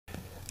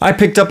I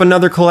picked up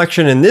another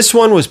collection, and this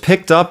one was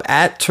picked up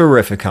at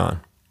Terrificon.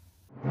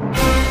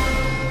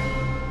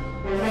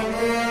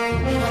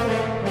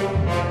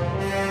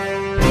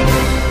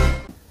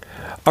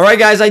 Alright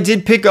guys, I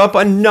did pick up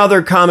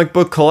another comic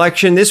book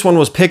collection. This one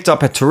was picked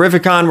up at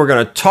Terrificon. We're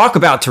going to talk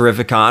about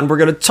Terrificon. We're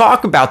going to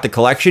talk about the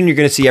collection. You're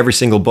going to see every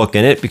single book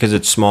in it because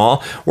it's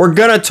small. We're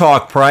going to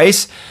talk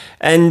price,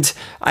 and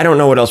I don't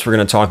know what else we're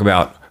going to talk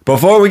about.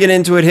 Before we get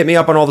into it, hit me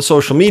up on all the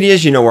social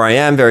medias. You know where I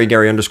am,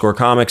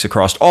 VERYGARY_comics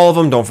across all of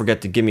them. Don't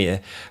forget to give me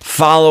a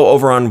follow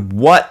over on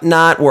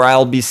Whatnot, where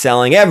I'll be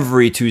selling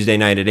every Tuesday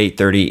night at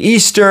 8:30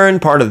 Eastern,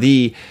 part of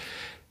the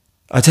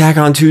Attack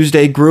on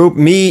Tuesday group.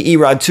 Me,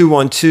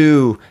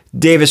 Erod212,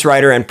 Davis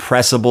Ryder, and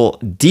Pressable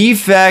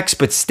Defects.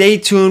 But stay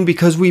tuned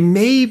because we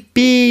may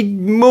be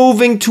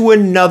moving to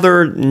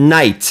another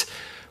night.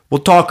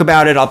 We'll talk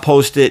about it. I'll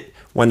post it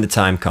when the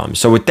time comes.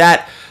 So with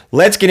that,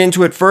 let's get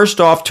into it.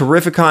 First off,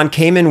 Terrificon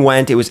came and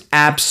went. It was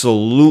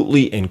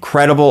absolutely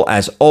incredible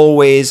as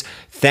always.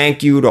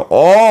 Thank you to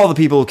all the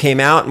people who came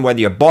out, and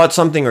whether you bought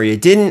something or you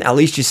didn't, at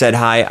least you said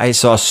hi. I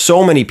saw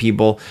so many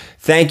people.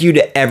 Thank you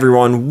to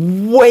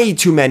everyone. Way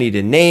too many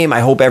to name. I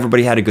hope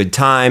everybody had a good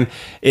time.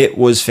 It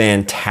was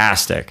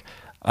fantastic.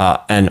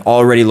 And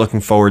already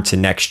looking forward to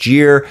next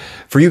year.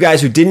 For you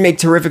guys who didn't make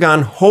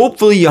Terrificon,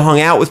 hopefully you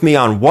hung out with me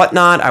on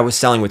Whatnot. I was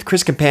selling with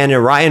Chris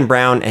Campana, Ryan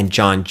Brown, and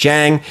John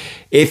Jang.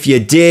 If you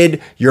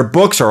did, your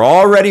books are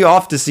already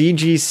off to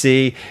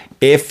CGC.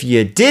 If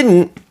you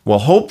didn't, well,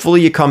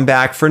 hopefully you come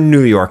back for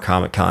New York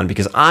Comic Con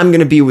because I'm going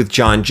to be with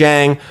John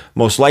Jang,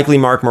 most likely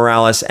Mark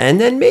Morales,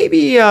 and then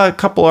maybe a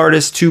couple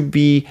artists to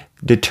be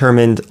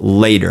determined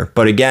later.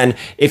 But again,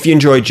 if you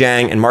enjoy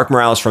Jang and Mark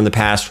Morales from the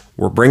past,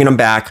 we're bringing them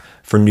back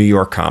for New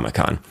York Comic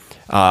Con.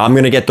 I'm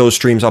going to get those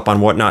streams up on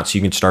Whatnot so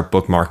you can start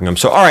bookmarking them.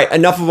 So, all right,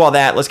 enough of all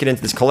that. Let's get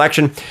into this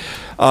collection.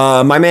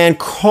 My man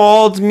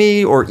called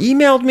me or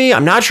emailed me.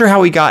 I'm not sure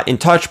how he got in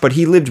touch, but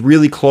he lived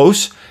really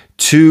close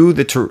to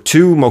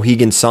the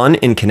Mohegan Sun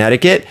in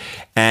Connecticut,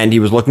 and he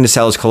was looking to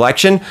sell his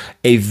collection.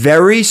 A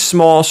very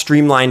small,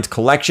 streamlined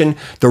collection.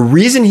 The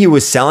reason he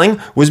was selling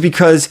was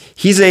because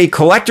he's a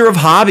collector of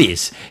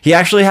hobbies. He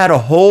actually had a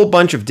whole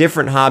bunch of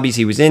different hobbies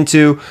he was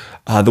into.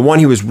 The one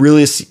he was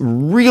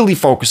really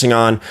focusing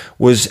on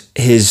was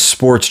his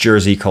sports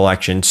jersey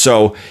collection.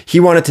 So he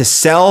wanted to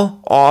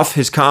sell off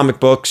his comic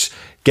books,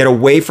 get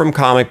away from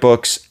comic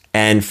books,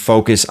 and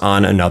focus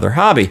on another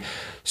hobby.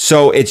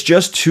 So it's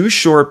just 2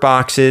 short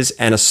boxes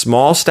and a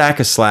small stack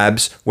of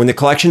slabs. When the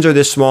collections are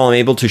this small, I'm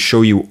able to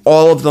show you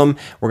all of them.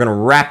 We're going to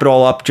wrap it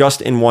all up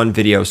just in one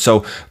video. So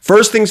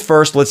first things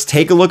first, let's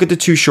take a look at the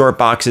 2 short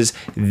boxes.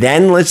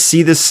 Then let's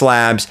see the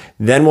slabs.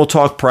 Then we'll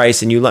talk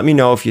price, and you let me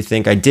know if you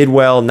think I did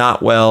well,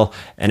 not well,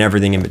 and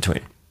everything in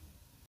between.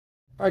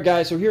 All right,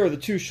 guys, so here are the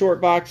 2 short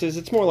boxes.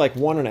 It's more like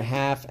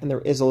 1.5, and there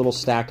is a little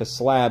stack of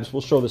slabs.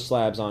 We'll show the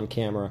slabs on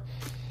camera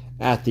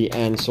at the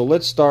end. So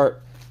let's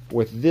start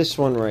with this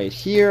one right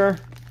here.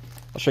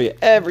 I'll show you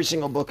every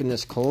single book in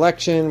this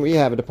collection. We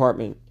have a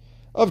Department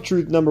of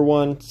Truth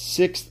 #1,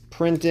 6th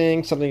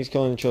printing, Something's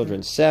Killing the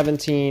Children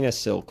 17, a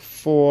Silk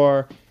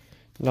 4,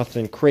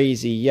 nothing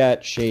crazy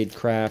yet,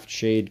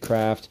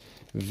 Shadecraft,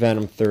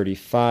 Venom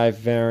 35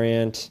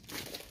 variant,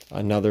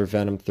 another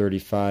Venom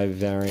 35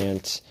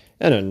 variant,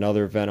 and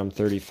another Venom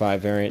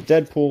 35 variant,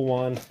 Deadpool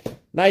 1,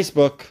 nice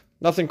book,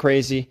 nothing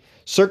crazy,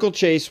 Circle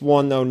Chase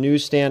 1 though,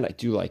 newsstand, I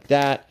do like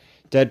that.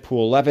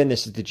 Deadpool 11,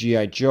 this is the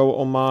G.I. Joe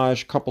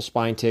homage, couple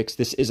spine ticks,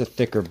 this is a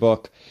thicker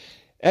book.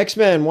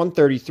 X-Men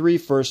 133,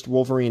 first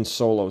Wolverine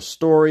solo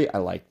story, I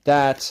like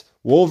that.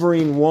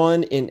 Wolverine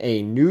 1 in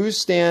a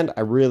newsstand,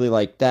 I really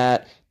like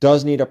that.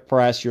 Does need a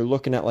press, you're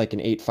looking at like an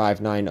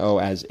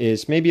 8590 as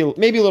is, maybe a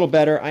little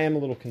better, I am a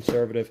little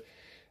conservative.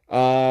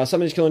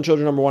 Somebody's Killing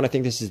Children #1, I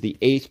think this is the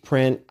 8th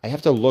print. I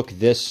have to look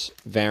this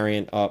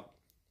variant up.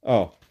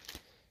 Oh,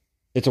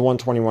 it's a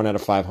 121 out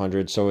of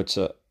 500, so it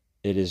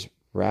is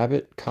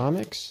Rabbit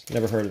Comics?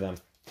 Never heard of them.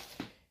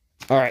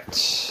 All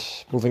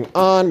right, moving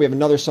on. We have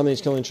another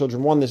Somebody's Killing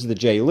Children 1. This is the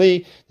Jay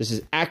Lee. This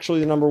is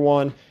actually the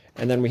 #1.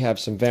 And then we have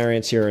some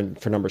variants here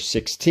for number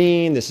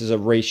 16. This is a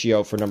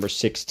ratio for number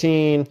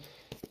 16.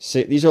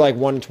 So these are like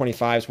 1 in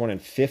 25s, 1 in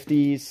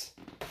 50s.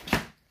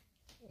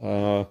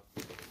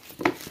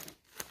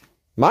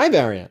 My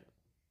variant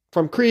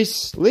from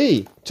Crease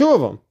Lee. 2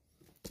 of them.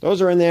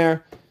 Those are in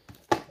there.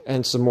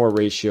 And some more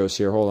ratios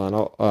here. Hold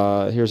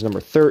on. Here's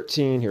number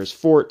 13. Here's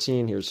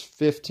 14. Here's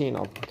 15.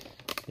 I'll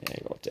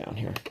go down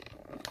here.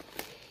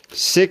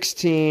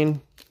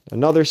 16.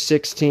 Another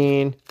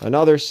 16.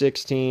 Another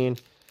 16.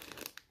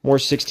 More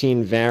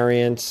 16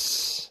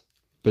 variants.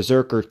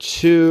 Berserker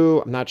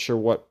 2. I'm not sure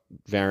what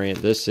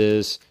variant this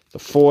is. The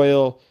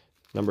foil.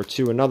 Number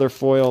 2. Another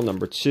foil.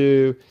 Number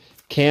 2.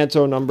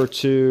 Canto number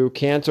 2.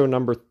 Canto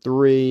number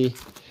 3.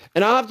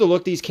 And I'll have to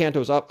look these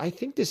Cantos up. I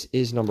think this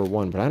is number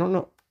 1, but I don't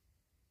know.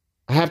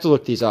 I have to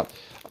look these up.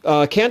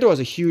 Canto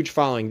has a huge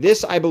following.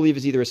 This, I believe,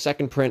 is either a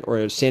second print or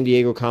a San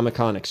Diego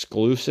Comic-Con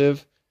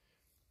exclusive,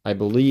 I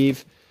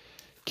believe.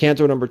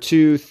 Canto number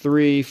 2,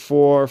 3,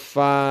 4,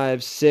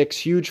 5, 6,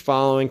 huge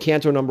following.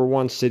 Canto number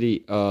 1,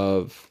 City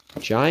of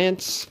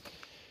Giants.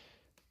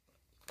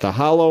 The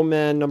Hollow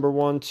Men, number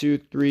 1, 2,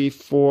 3,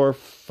 4,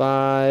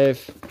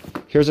 5.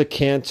 Here's a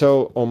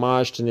Kanto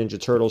homage to Ninja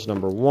Turtles,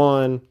 number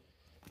 1.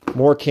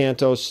 More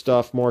Kanto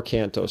stuff, more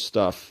Kanto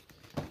stuff.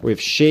 We have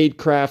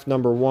Shadecraft,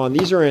 number 1.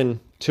 These are in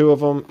 2 of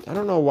them. I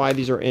don't know why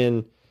these are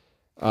in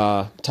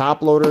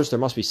top loaders. There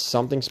must be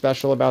something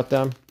special about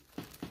them.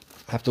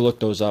 I have to look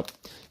those up.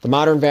 The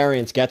modern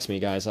variants gets me,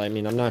 guys. I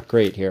mean, I'm not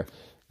great here.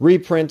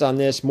 Reprint on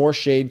this, more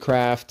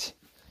Shadecraft.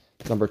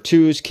 Number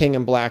 2's King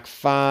and Black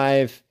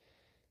 5.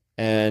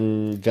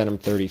 And Venom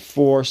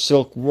 34.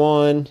 Silk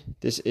 1.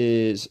 This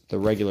is the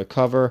regular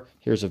cover.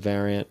 Here's a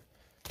variant.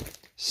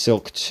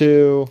 Silk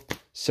 2.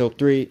 Silk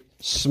 3.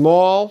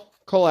 Small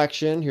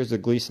collection. Here's the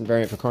Gleason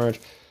variant for Carnage.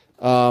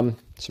 Some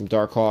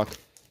Darkhawk.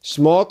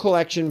 Small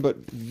collection, but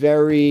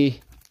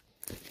very...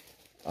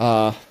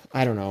 I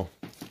don't know.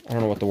 I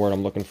don't know what the word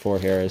I'm looking for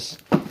here is.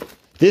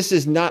 This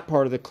is not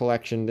part of the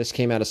collection. This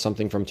came out of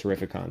something from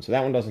Terrificon, so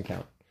that one doesn't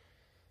count.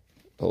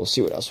 But we'll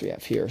see what else we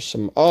have here.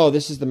 Oh,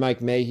 this is the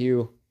Mike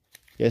Mayhew.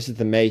 This is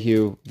the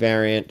Mayhew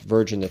variant,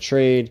 Virgin the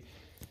Trade,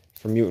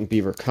 from Mutant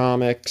Beaver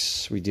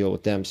Comics. We deal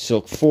with them.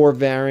 Silk 4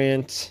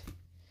 variant.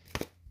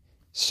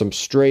 Some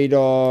Stray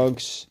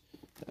Dogs.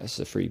 That's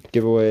a free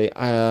giveaway.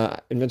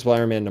 Invincible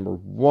Iron Man number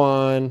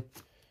 1.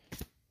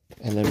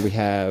 And then we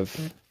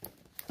have,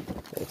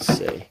 let's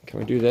see, can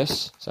we do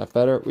this? Is that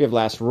better? We have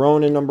Last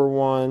Ronin number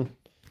 1.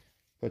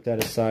 Put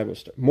that aside. We'll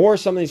start. More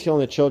Somebody's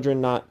Killing the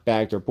Children, not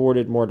bagged or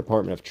boarded. More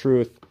Department of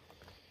Truth.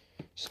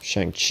 Some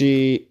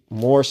Shang-Chi.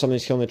 More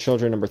Somebody's Killing the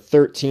Children, number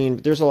 13.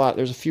 But there's a lot.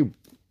 There's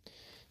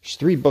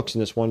 3 books in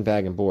this one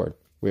bag and board.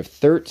 We have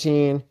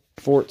 13,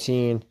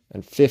 14,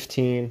 and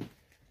 15.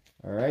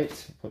 All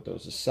right. Put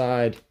those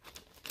aside.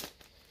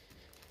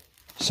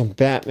 Some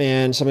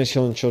Batman. Somebody's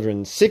Killing the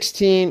Children,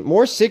 16.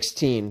 More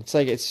 16. It's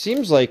like, it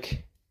seems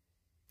like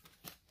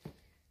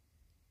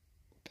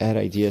bad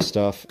idea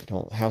stuff.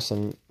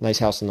 Nice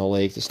House on the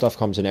Lake. This stuff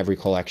comes in every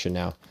collection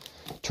now.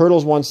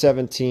 Turtles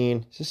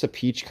 117. Is this a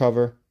peach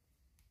cover?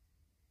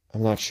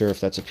 I'm not sure if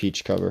that's a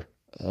peach cover.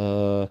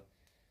 No,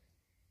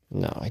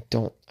 I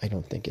don't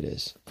think it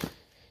is.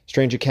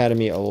 Strange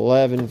Academy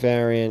 11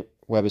 variant.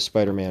 Web of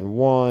Spider-Man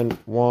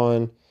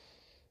 1.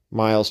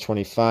 Miles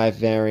 25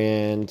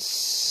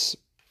 variants.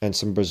 And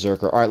some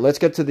Berserker. All right, let's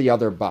get to the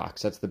other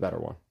box. That's the better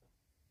one.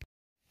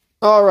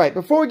 All right,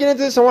 before we get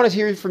into this, I want to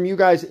hear from you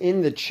guys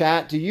in the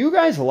chat. Do you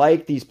guys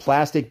like these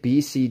plastic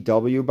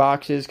BCW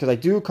boxes? Because I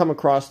do come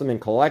across them in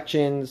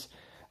collections.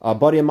 A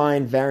buddy of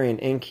mine,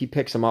 Variant Inc., he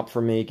picks them up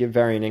for me. Give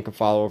Variant Inc. a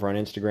follow over on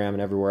Instagram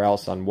and everywhere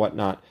else on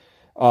whatnot.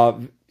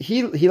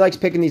 He likes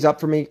picking these up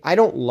for me. I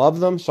don't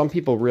love them. Some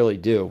people really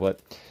do.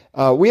 But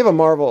we have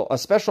a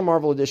special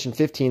Marvel Edition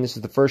 15. This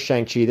is the first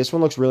Shang-Chi. This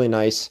one looks really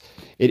nice.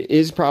 It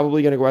is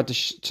probably going to go out to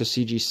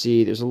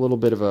CGC. There's a little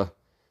bit of a...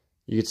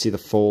 You can see the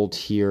fold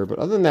here. But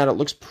other than that, it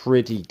looks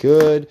pretty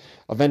good.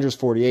 Avengers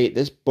 48.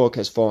 This book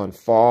has fallen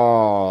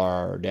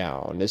far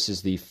down. This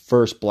is the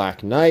first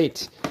Black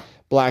Knight.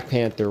 Black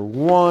Panther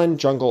 1.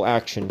 Jungle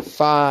Action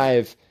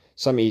 5.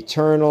 Some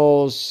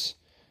Eternals.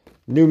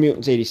 New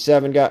Mutants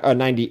 87.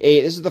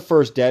 98. This is the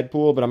first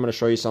Deadpool, but I'm going to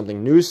show you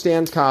something.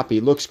 Newsstand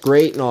copy. Looks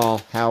great and all.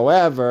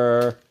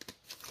 However,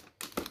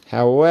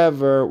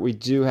 we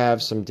do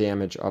have some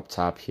damage up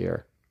top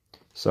here.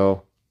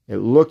 So... it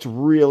looked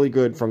really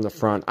good from the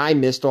front. I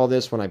missed all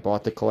this when I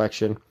bought the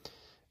collection.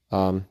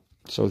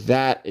 So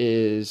that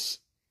is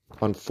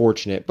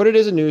unfortunate. But it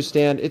is a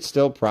newsstand. It's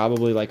still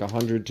probably like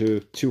 $100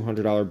 to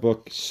 $200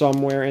 book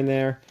somewhere in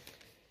there.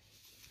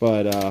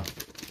 But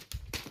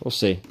we'll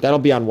see. That'll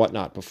be on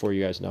Whatnot before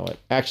you guys know it.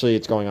 Actually,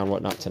 it's going on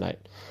Whatnot tonight.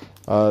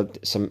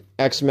 Some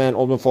X-Men,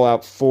 Ultimate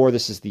Fallout 4.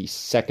 This is the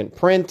second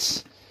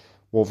print.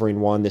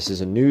 Wolverine 1. This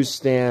is a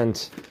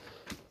newsstand.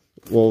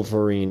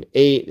 Wolverine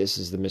 8, this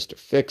is the Mr.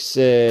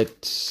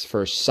 Fix-It.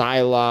 First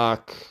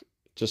Psylocke,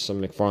 just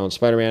some McFarlane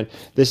Spider-Man.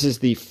 This is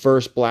the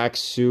first black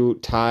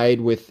suit tied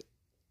with...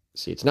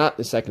 See, it's not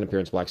the second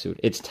appearance black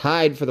suit. It's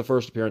tied for the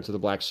first appearance of the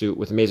black suit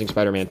with Amazing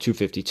Spider-Man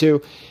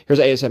 252. Here's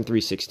ASM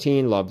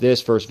 316. Love this.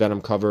 First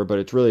Venom cover, but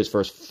it's really his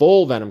first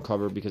full Venom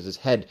cover because his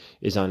head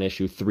is on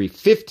issue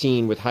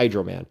 315 with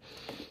Hydro Man.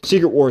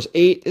 Secret Wars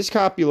 8. This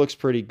copy looks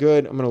pretty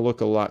good. I'm going to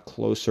look a lot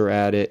closer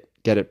at it.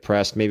 Get it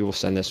pressed. Maybe we'll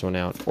send this one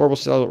out. Or we'll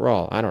sell it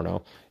raw. I don't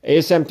know.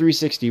 ASM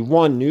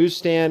 361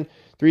 newsstand.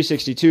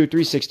 362,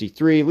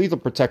 363. Lethal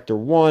Protector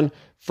 1.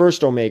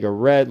 First Omega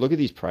Red. Look at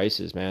these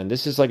prices, man.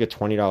 This is like a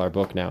 $20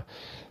 book now.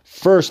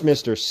 First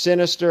Mr.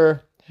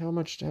 Sinister. How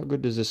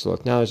good does this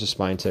look? Now there's a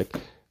spine tick.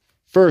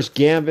 First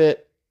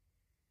Gambit.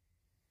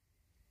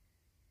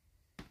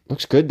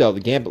 Looks good, though. The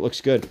Gambit looks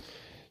good.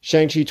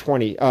 Shang-Chi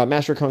 20.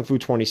 Master Kung Fu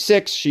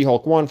 26.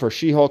 She-Hulk 1. First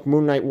She-Hulk.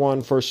 Moon Knight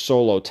 1. First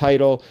solo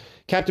title.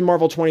 Captain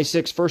Marvel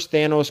 26, first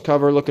Thanos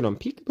cover. Look at him.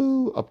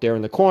 Peekaboo up there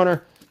in the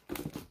corner.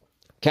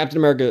 Captain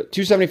America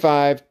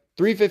 275,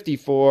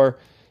 354.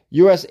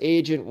 U.S.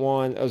 Agent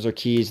 1. Those are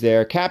keys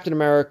there. Captain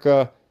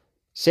America.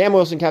 Sam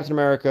Wilson, Captain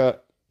America,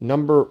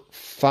 number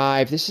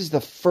 5. This is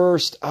the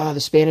first, the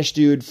Spanish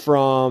dude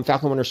from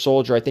Falcon Winter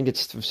Soldier. I think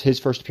it's his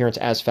first appearance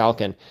as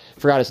Falcon.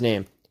 Forgot his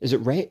name. Is it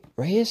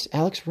Reyes?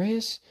 Alex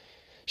Reyes?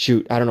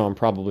 Shoot, I don't know. I'm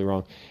probably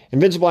wrong.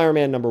 Invincible Iron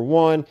Man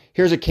 #1.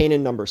 Here's a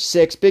Kanan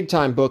 #6. Big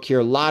time book here.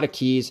 A lot of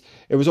keys.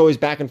 It was always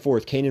back and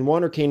forth. Kanan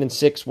 1 or Kanan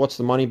 6. What's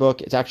the money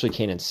book? It's actually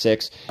Kanan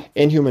 6.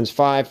 Inhumans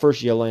 5.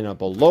 First Yelena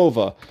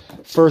Belova.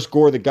 First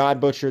Gore the God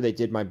Butcher. They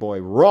did my boy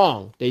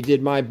wrong. They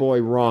did my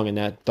boy wrong in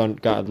that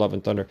God Love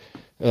and Thunder.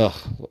 Ugh.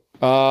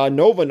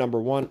 Nova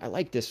 #1. I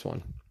like this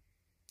one.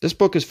 This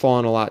book has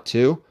fallen a lot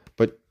too,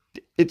 but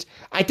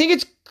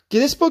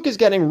this book is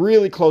getting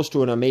really close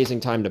to an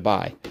amazing time to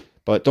buy.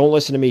 But don't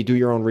listen to me. Do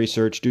your own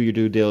research. Do your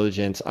due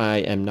diligence. I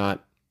am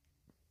not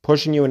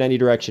pushing you in any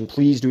direction.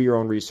 Please do your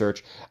own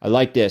research. I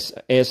like this.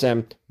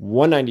 ASM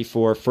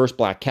 194, First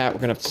Black Cat. We're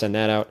going to have to send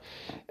that out.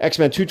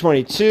 X-Men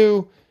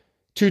 222,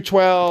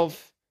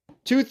 212,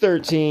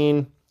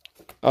 213.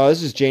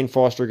 This is Jane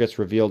Foster gets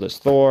revealed as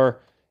Thor.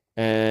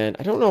 And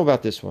I don't know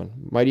about this one.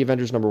 Mighty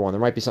Avengers #1. There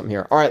might be something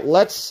here. All right,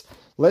 let's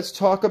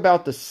talk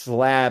about the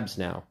slabs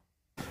now.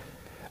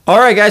 All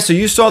right, guys, so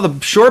you saw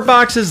the short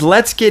boxes.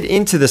 Let's get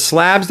into the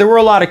slabs. There were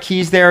a lot of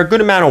keys there, a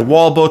good amount of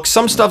wall books.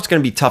 Some stuff's going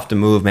to be tough to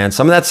move, man.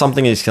 Some of that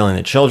Something Is Killing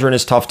the Children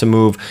is tough to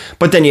move,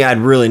 but then you had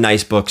really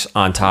nice books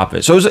on top of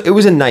it. So it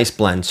was a nice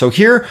blend. So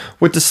here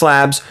with the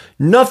slabs,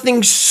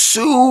 nothing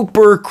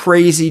super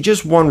crazy,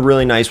 just one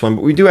really nice one.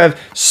 But we do have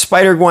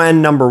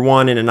Spider-Gwen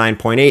 #1 in a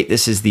 9.8.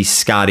 This is the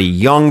Scotty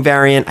Young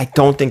variant. I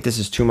don't think this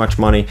is too much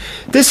money.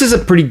 This is a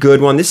pretty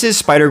good one. This is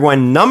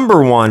Spider-Gwen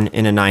 #1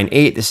 in a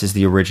 9.8. This is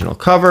the original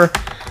cover.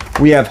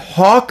 We have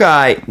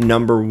Hawkeye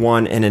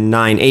 #1 in a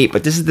 9.8,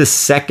 but this is the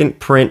second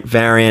print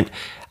variant.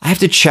 I have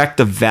to check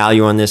the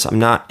value on this. I'm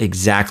not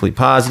exactly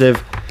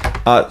positive.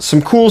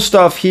 Some cool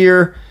stuff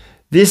here.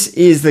 This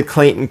is the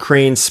Clayton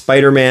Crane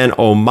Spider-Man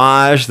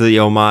homage, the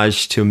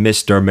homage to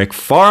Mr.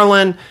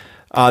 McFarlane.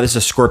 This is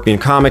a Scorpion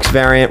Comics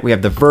variant. We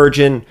have the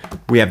Virgin.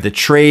 We have the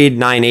Trade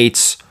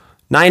 9.8s.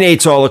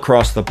 9.8s all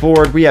across the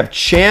board. We have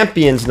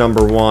Champions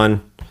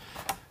 #1.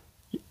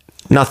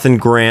 Nothing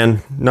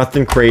grand,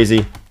 nothing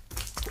crazy.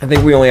 I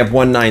think we only have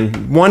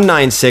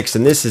 196,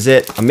 and this is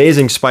it.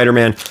 Amazing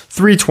Spider-Man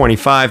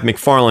 325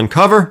 McFarlane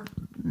cover.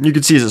 You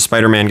can see he's a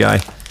Spider-Man guy.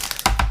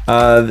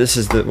 This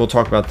is we'll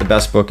talk about the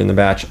best book in the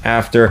batch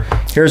after.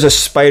 Here's a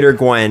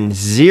Spider-Gwen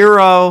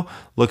 0.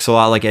 Looks a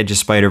lot like Edge of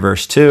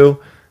Spider-Verse 2.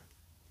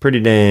 Pretty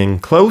dang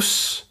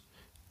close.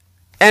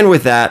 And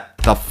with that,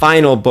 the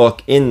final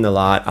book in the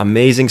lot,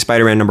 Amazing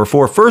Spider-Man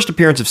 #4. First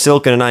appearance of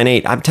Silk in a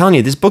 9.8. I'm telling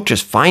you, this book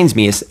just finds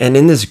me, and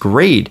in this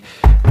grade.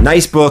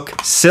 Nice book.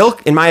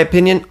 Silk, in my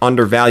opinion,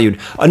 undervalued.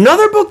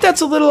 Another book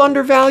that's a little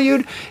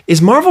undervalued is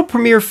Marvel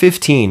Premiere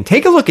 15.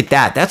 Take a look at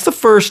that. That's the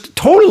first,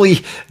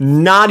 totally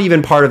not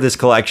even part of this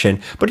collection,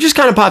 but it just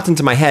kind of popped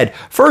into my head.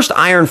 First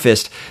Iron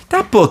Fist.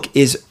 That book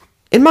is,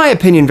 in my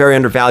opinion, very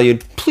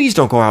undervalued. Please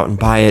don't go out and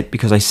buy it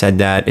because I said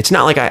that. It's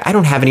not like I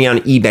don't have any on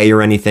eBay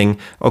or anything,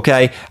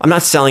 okay? I'm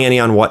not selling any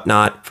on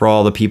Whatnot for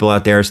all the people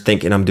out there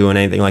thinking I'm doing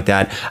anything like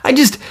that.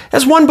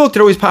 That's one book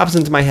that always pops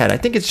into my head. I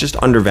think it's just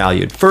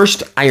undervalued.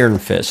 First Iron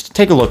Fist.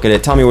 Take a look at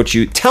it. Tell me what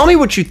you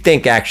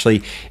think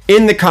actually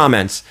in the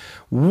comments.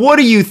 What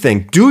do you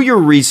think? Do your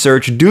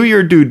research, do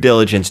your due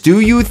diligence. Do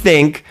you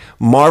think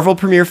Marvel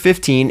Premiere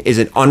 15, is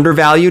it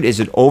undervalued, is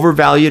it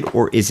overvalued,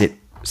 or is it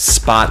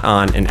spot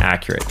on and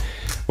accurate?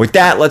 With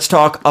that, let's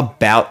talk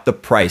about the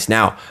price.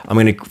 Now,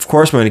 of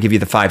course, I'm going to give you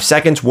the 5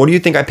 seconds. What do you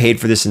think I paid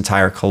for this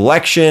entire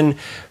collection?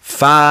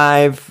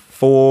 5,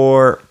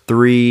 4,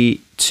 3,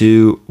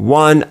 2,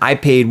 1. I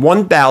paid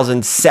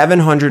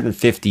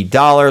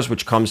 $1,750,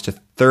 which comes to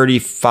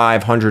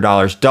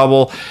 $3,500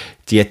 double.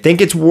 Do you think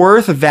it's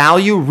worth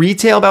value?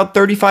 Retail about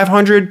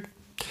 $3,500?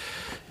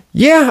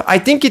 Yeah, I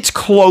think it's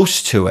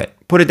close to it.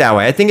 Put it that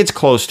way. I think it's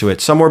close to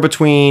it. Somewhere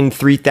between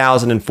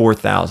 3,000 and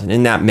 4,000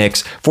 in that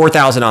mix.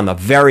 4,000 on the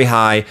very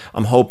high.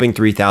 I'm hoping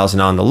 3,000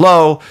 on the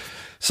low.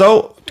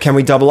 So can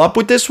we double up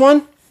with this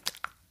one?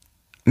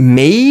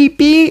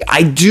 Maybe.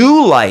 I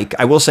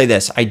will say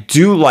this. I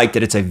do like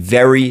that it's a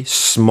very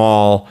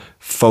small,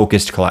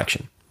 focused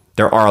collection.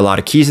 There are a lot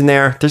of keys in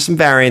there. There's some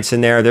variants in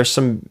there. There's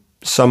some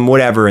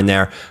whatever in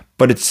there.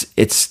 But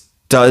it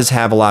does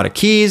have a lot of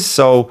keys.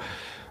 So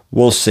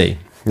we'll see.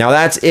 Now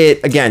that's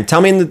it. Again, tell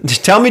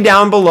me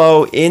down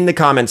below in the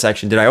comment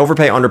section. Did I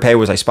overpay, underpay?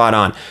 Was I spot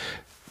on?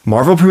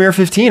 Marvel Premiere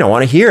 15. I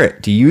want to hear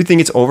it. Do you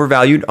think it's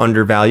overvalued,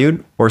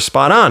 undervalued, or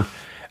spot on?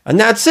 And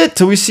that's it.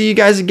 Till we see you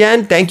guys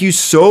again. Thank you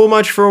so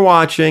much for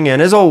watching.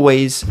 And as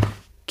always,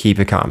 keep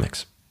it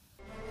comics.